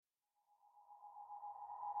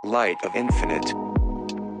light of infinite.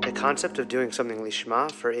 The concept of doing something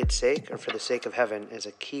Lishmah for its sake or for the sake of heaven is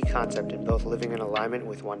a key concept in both living in alignment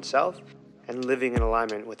with oneself and living in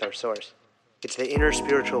alignment with our source. It's the inner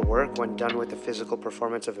spiritual work when done with the physical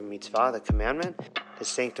performance of a mitzvah, the commandment, that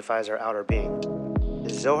sanctifies our outer being. The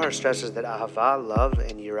Zohar stresses that ahavah, love,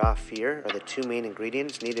 and yirah, fear, are the two main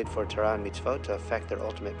ingredients needed for Torah and mitzvot to affect their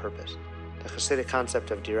ultimate purpose. The Hasidic concept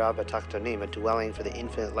of dirah b'tachtonim, a dwelling for the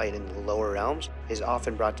infinite light in the lower realms, is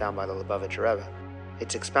often brought down by the Lubavitcher Rebbe.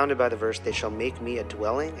 It's expounded by the verse, "They shall make me a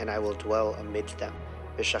dwelling, and I will dwell amidst them."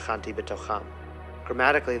 V'shachanti b'tocham.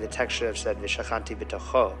 Grammatically, the text should have said, "V'shachanti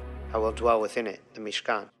b'tocho," I will dwell within it, the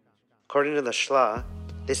Mishkan. According to the Lishmah,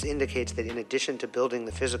 this indicates that in addition to building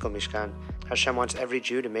the physical Mishkan, Hashem wants every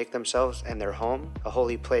Jew to make themselves and their home a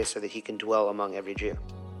holy place so that he can dwell among every Jew.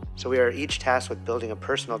 So we are each tasked with building a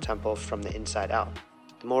personal temple from the inside out.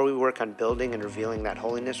 The more we work on building and revealing that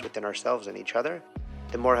holiness within ourselves and each other,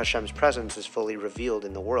 the more Hashem's presence is fully revealed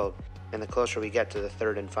in the world, and the closer we get to the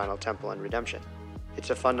third and final temple and redemption. It's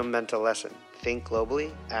a fundamental lesson. Think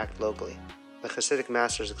globally, act locally. The Hasidic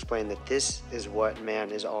masters explain that this is what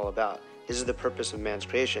man is all about. This is the purpose of man's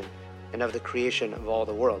creation, and of the creation of all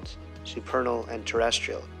the worlds, supernal and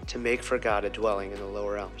terrestrial, to make for God a dwelling in the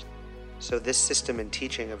lower realms. So this system and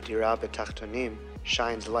teaching of dirah b'tachtonim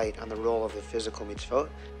shines light on the role of the physical mitzvot,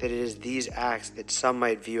 that it is these acts that some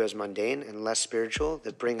might view as mundane and less spiritual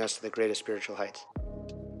that bring us to the greatest spiritual heights.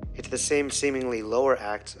 It's the same seemingly lower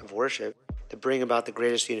acts of worship that bring about the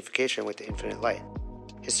greatest unification with the infinite light.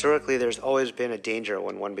 Historically, there's always been a danger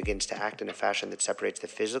when one begins to act in a fashion that separates the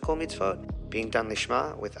physical mitzvot, being done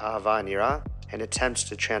Lishmah with ahavah and yirah, and attempts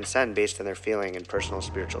to transcend based on their feeling and personal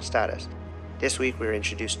spiritual status. This week we were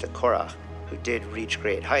introduced to Korach, who did reach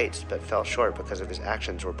great heights but fell short because of his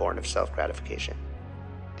actions were born of self-gratification.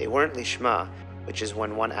 They weren't Lishmah, which is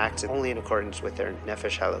when one acts only in accordance with their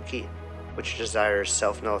nefesh halokit, which desires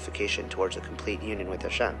self-nullification towards a complete union with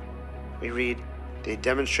Hashem. We read, "They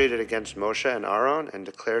demonstrated against Moshe and Aaron and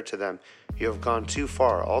declared to them, 'You have gone too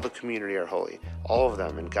far, all the community are holy, all of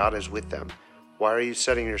them, and God is with them. Why are you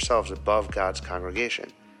setting yourselves above God's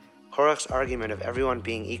congregation?'" Korach's argument of everyone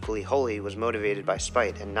being equally holy was motivated by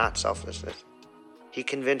spite and not selflessness. He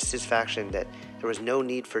convinced his faction that there was no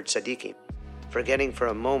need for tzaddikim, forgetting for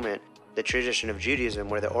a moment the tradition of Judaism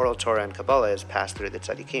where the oral Torah and Kabbalah is passed through the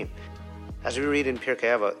tzaddikim. As we read in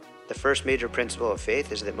Pirkei Avot, the first major principle of faith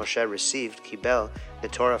is that Moshe received, kibel, the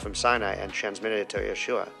Torah from Sinai and transmitted it to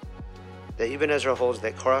Yeshua. The Ibn Ezra holds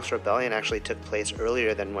that Korach's rebellion actually took place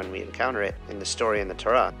earlier than when we encounter it in the story in the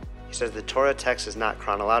Torah. He says the Torah text is not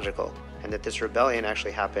chronological, and that this rebellion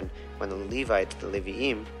actually happened when the Levites, the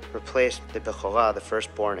Leviim, replaced the Bechorah, the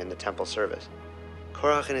firstborn, in the temple service.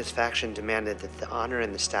 Korach and his faction demanded that the honor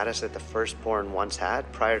and the status that the firstborn once had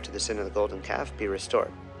prior to the sin of the golden calf be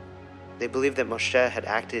restored. They believed that Moshe had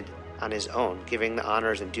acted on his own, giving the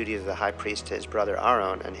honors and duties of the high priest to his brother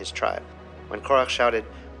Aaron and his tribe. When Korach shouted,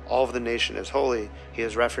 "All of the nation is holy," he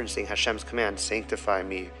was referencing Hashem's command, "Sanctify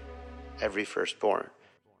me, every firstborn."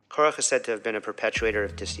 Korach is said to have been a perpetuator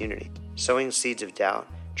of disunity, sowing seeds of doubt,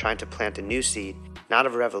 trying to plant a new seed, not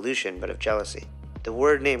of revolution, but of jealousy. The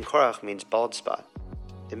word name Korach means bald spot.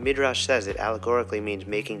 The Midrash says it allegorically means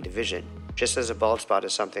making division, just as a bald spot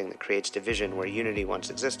is something that creates division where unity once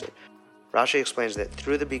existed. Rashi explains that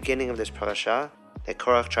through the beginning of this parasha, that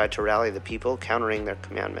Korach tried to rally the people, countering their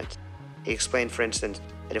commandments. He explained, for instance,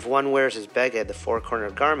 that if one wears his beged, the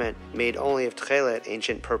four-cornered garment, made only of tchelet,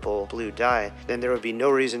 ancient purple-blue dye, then there would be no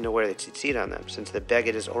reason to wear the tzitzit on them, since the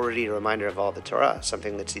beged is already a reminder of all the Torah,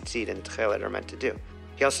 something that tzitzit and tchelet are meant to do.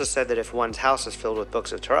 He also said that if one's house is filled with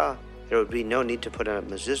books of Torah, there would be no need to put a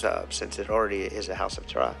mezuzah up, since it already is a house of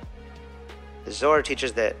Torah. The Zohar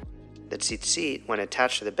teaches that the tzitzit, when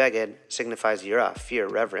attached to the beged, signifies yirah, fear,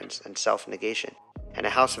 reverence, and self-negation. And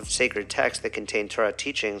a house of sacred texts that contain Torah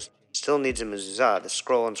teachings still needs a mezuzah, the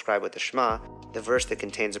scroll inscribed with the Shema, the verse that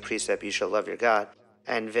contains the precept, "You shall love your God,"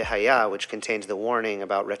 and v'haya, which contains the warning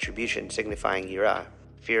about retribution, signifying yirah,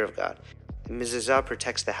 fear of God. The mezuzah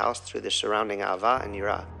protects the house through the surrounding ahavah and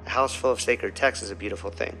yirah. A house full of sacred texts is a beautiful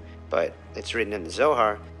thing, but it's written in the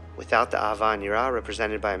Zohar, without the ahavah and yirah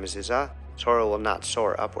represented by a mezuzah, Torah will not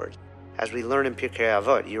soar upwards. As we learn in Pirkei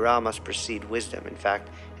Avot, yirah must precede wisdom. In fact,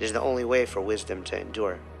 it is the only way for wisdom to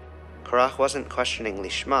endure. Korach wasn't questioning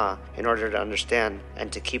Lishmah in order to understand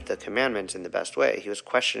and to keep the commandments in the best way. He was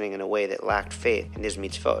questioning in a way that lacked faith in his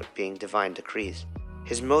mitzvot, being divine decrees.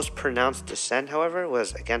 His most pronounced dissent, however,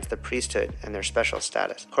 was against the priesthood and their special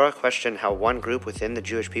status. Korach questioned how one group within the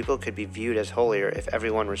Jewish people could be viewed as holier if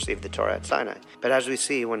everyone received the Torah at Sinai. But as we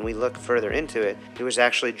see when we look further into it, he was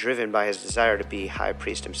actually driven by his desire to be high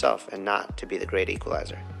priest himself and not to be the great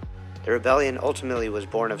equalizer. The rebellion ultimately was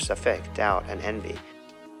born of safek, doubt, and envy.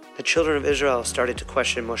 The children of Israel started to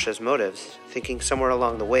question Moshe's motives, thinking somewhere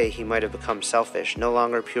along the way he might have become selfish, no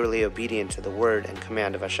longer purely obedient to the word and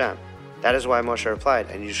command of Hashem. That is why Moshe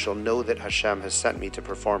replied, "And you shall know that Hashem has sent me to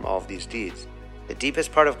perform all of these deeds." The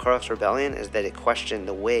deepest part of Korach's rebellion is that it questioned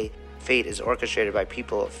the way fate is orchestrated by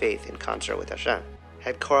people of faith in concert with Hashem.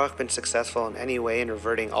 Had Korach been successful in any way in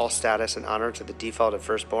reverting all status and honor to the default of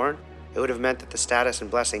firstborn, it would have meant that the status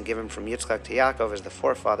and blessing given from Yitzchok to Yaakov as the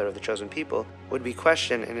forefather of the chosen people would be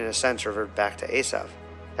questioned and in a sense revert back to Esav.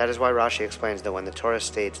 That is why Rashi explains that when the Torah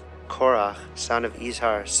states Korach, son of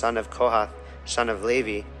Izhar, son of Kohath, son of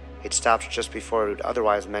Levi, it stops just before it would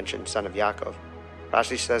otherwise mention son of Yaakov.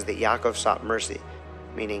 Rashi says that Yaakov sought mercy,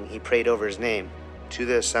 meaning he prayed over his name, "To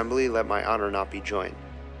the assembly let my honor not be joined."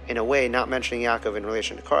 In a way, not mentioning Yaakov in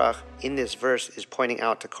relation to Korach, in this verse is pointing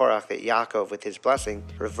out to Korach that Yaakov, with his blessing,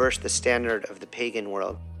 reversed the standard of the pagan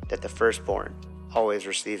world that the firstborn always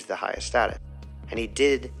receives the highest status. And he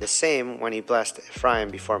did the same when he blessed Ephraim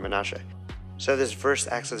before Manasseh. So this verse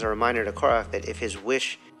acts as a reminder to Korach that if his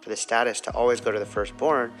wish for the status to always go to the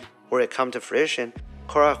firstborn were to come to fruition,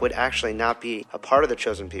 Korach would actually not be a part of the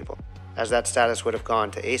chosen people, as that status would have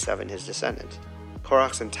gone to Esav and his descendants.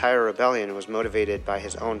 Korach's entire rebellion was motivated by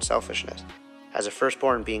his own selfishness. As a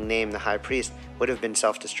firstborn being named the high priest would have been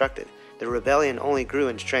self-destructive. The rebellion only grew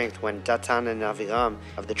in strength when Datan and Aviram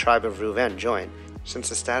of the tribe of Reuven joined. Since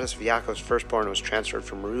the status of Yaakov's firstborn was transferred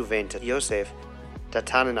from Reuven to Yosef,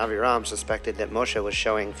 Datan and Aviram suspected that Moshe was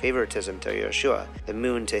showing favoritism to Yeshua, the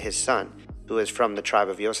moon to his son, who is from the tribe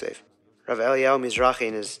of Yosef. Rav Eliyahu Mizrahi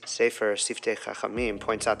in his Sefer Siftei Chachamim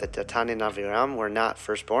points out that Datan and Aviram were not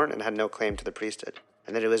firstborn and had no claim to the priesthood,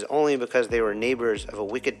 and that it was only because they were neighbors of a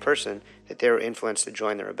wicked person that they were influenced to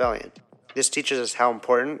join the rebellion. This teaches us how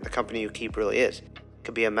important the company you keep really is. It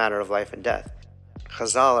could be a matter of life and death.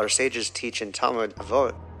 Chazal, our sages, teach in Talmud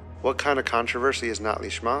Avot, what kind of controversy is not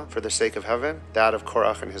Lishmah for the sake of heaven? That of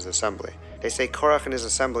Korach and his assembly. They say Korach and his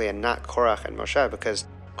assembly and not Korach and Moshe because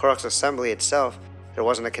Korach's assembly itself, there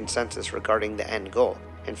wasn't a consensus regarding the end goal.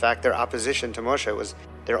 In fact, their opposition to Moshe was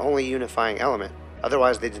their only unifying element.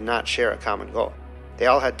 Otherwise, they did not share a common goal. They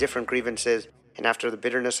all had different grievances, and after the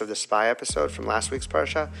bitterness of the spy episode from last week's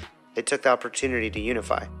parasha, they took the opportunity to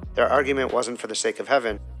unify. Their argument wasn't for the sake of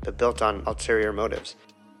heaven, but built on ulterior motives.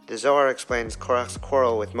 The Zohar explains Korach's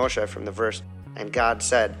quarrel with Moshe from the verse, "And God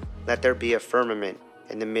said, let there be a firmament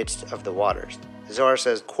in the midst of the waters." The Zohar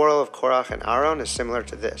says, quarrel of Korach and Aaron is similar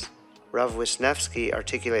to this. Rav Wisniewski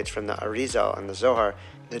articulates from the Arousal and the Zohar,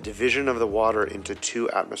 the division of the water into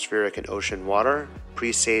two atmospheric and ocean water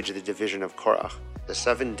presage the division of Korach. The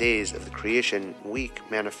 7 days of the creation week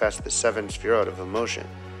manifest the 7 sefirot of emotion.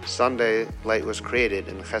 Sunday, light was created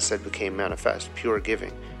and chesed became manifest, pure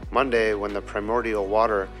giving. Monday, when the primordial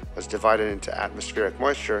water was divided into atmospheric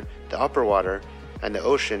moisture, the upper water, and the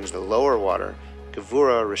oceans, the lower water,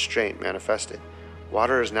 gevura, restraint, manifested.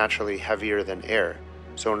 Water is naturally heavier than air,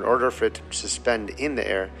 so in order for it to suspend in the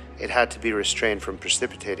air, it had to be restrained from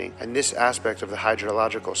precipitating, and this aspect of the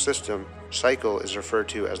hydrological system cycle is referred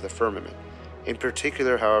to as the firmament. In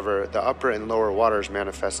particular, however, the upper and lower waters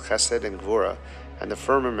manifest chesed and gevura, and the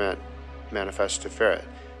firmament manifests tiferet,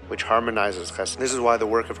 which harmonizes chesed. This is why the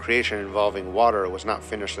work of creation involving water was not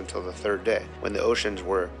finished until the 3rd day, when the oceans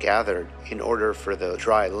were gathered in order for the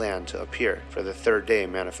dry land to appear, for the 3rd day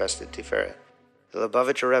manifested tiferet. The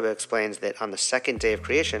Lubavitcher Rebbe explains that on the 2nd day of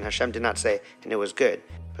creation, Hashem did not say, "and it was good,"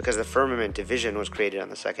 because the firmament division was created on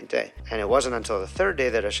the 2nd day. And it wasn't until the 3rd day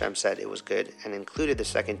that Hashem said it was good and included the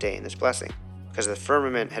 2nd day in this blessing, because the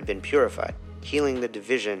firmament had been purified, healing the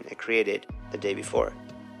division it created the day before.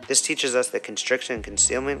 This teaches us that constriction and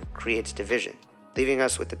concealment creates division, leaving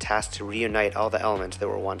us with the task to reunite all the elements that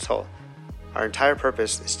were once whole. Our entire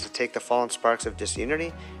purpose is to take the fallen sparks of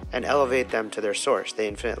disunity and elevate them to their source, the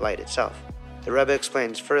infinite light itself. The Rebbe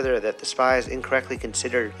explains further that the spies incorrectly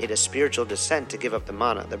considered it a spiritual descent to give up the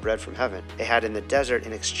manna, the bread from heaven, they had in the desert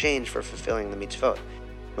in exchange for fulfilling the mitzvot.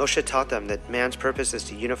 Moshe taught them that man's purpose is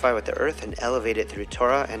to unify with the earth and elevate it through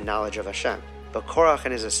Torah and knowledge of Hashem. But Korach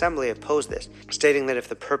and his assembly opposed this, stating that if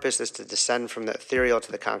the purpose is to descend from the ethereal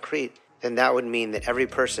to the concrete, then that would mean that every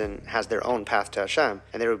person has their own path to Hashem,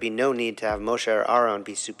 and there would be no need to have Moshe or Aaron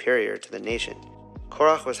be superior to the nation.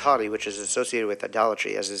 Korach was haughty, which is associated with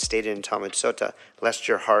idolatry, as is stated in Talmud Sota, lest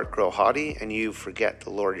your heart grow haughty and you forget the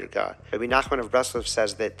Lord your God. Rebbe Nachman of Berditchev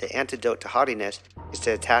says that the antidote to haughtiness is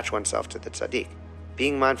to attach oneself to the tzaddik,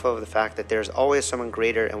 being mindful of the fact that there is always someone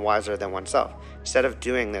greater and wiser than oneself. Instead of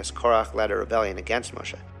doing this, Korach led a rebellion against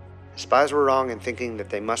Moshe. The spies were wrong in thinking that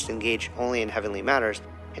they must engage only in heavenly matters,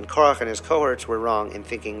 and Korach and his cohorts were wrong in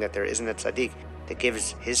thinking that there isn't a tzaddik that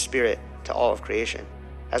gives his spirit to all of creation.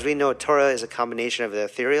 As we know, Torah is a combination of the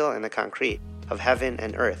ethereal and the concrete, of heaven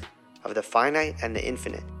and earth, of the finite and the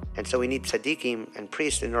infinite. And so we need tzaddikim and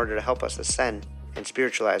priests in order to help us ascend and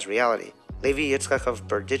spiritualize reality. Levi Yitzchok of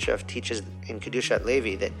Berditchev teaches in Kedushat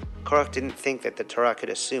Levi that Korach didn't think that the Torah could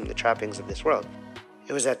assume the trappings of this world.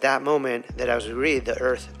 It was at that moment that, as we read, the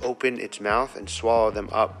earth opened its mouth and swallowed them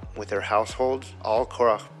up with their households, all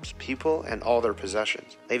Korach's people, and all their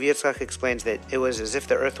possessions. Levi Yitzchok explains that it was as if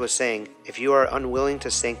the earth was saying, if you are unwilling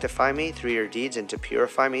to sanctify me through your deeds and to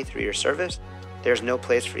purify me through your service, there is no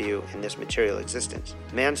place for you in this material existence.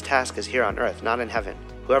 Man's task is here on earth, not in heaven.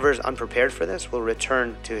 Whoever is unprepared for this will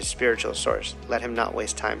return to his spiritual source. Let him not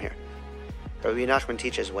waste time here. Rebbe Nachman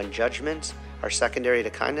teaches, when judgments are secondary to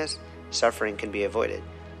kindness, suffering can be avoided.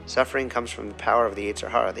 Suffering comes from the power of the yetzer,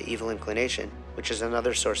 hara, the evil inclination, which is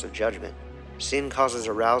another source of judgment. Sin causes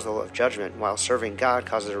arousal of judgment, while serving God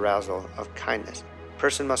causes arousal of kindness. A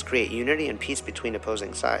person must create unity and peace between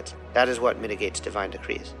opposing sides. That is what mitigates divine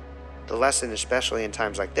decrees. The lesson, especially in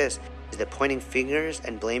times like this, is that pointing fingers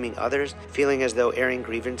and blaming others, feeling as though airing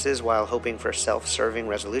grievances while hoping for self-serving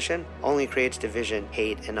resolution, only creates division,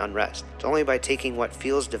 hate, and unrest. It's only by taking what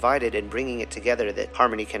feels divided and bringing it together that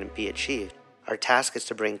harmony can be achieved. Our task is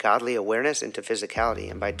to bring godly awareness into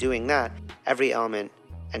physicality, and by doing that, every element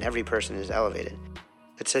and every person is elevated.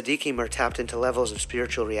 The tzaddikim are tapped into levels of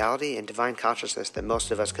spiritual reality and divine consciousness that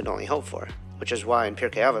most of us could only hope for, which is why in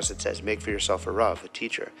Pirkei Avot it says, make for yourself a rav, a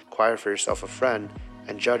teacher, acquire for yourself a friend,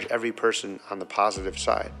 and judge every person on the positive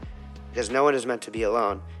side. Because no one is meant to be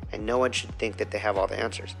alone, and no one should think that they have all the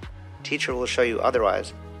answers. Teacher will show you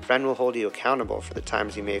otherwise. Friend will hold you accountable for the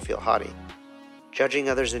times you may feel haughty. Judging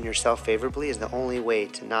others and yourself favorably is the only way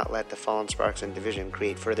to not let the fallen sparks and division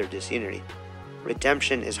create further disunity.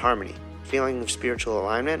 Redemption is harmony, feeling of spiritual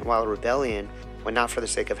alignment, while rebellion, when not for the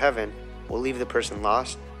sake of heaven, will leave the person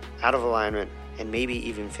lost, out of alignment, and maybe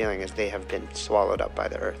even feeling as they have been swallowed up by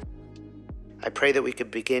the earth. I pray that we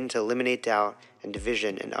could begin to eliminate doubt and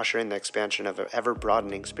division and usher in the expansion of an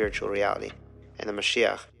ever-broadening spiritual reality and the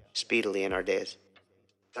Mashiach speedily in our days.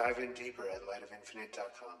 Dive in deeper at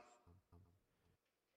lightofinfinite.com.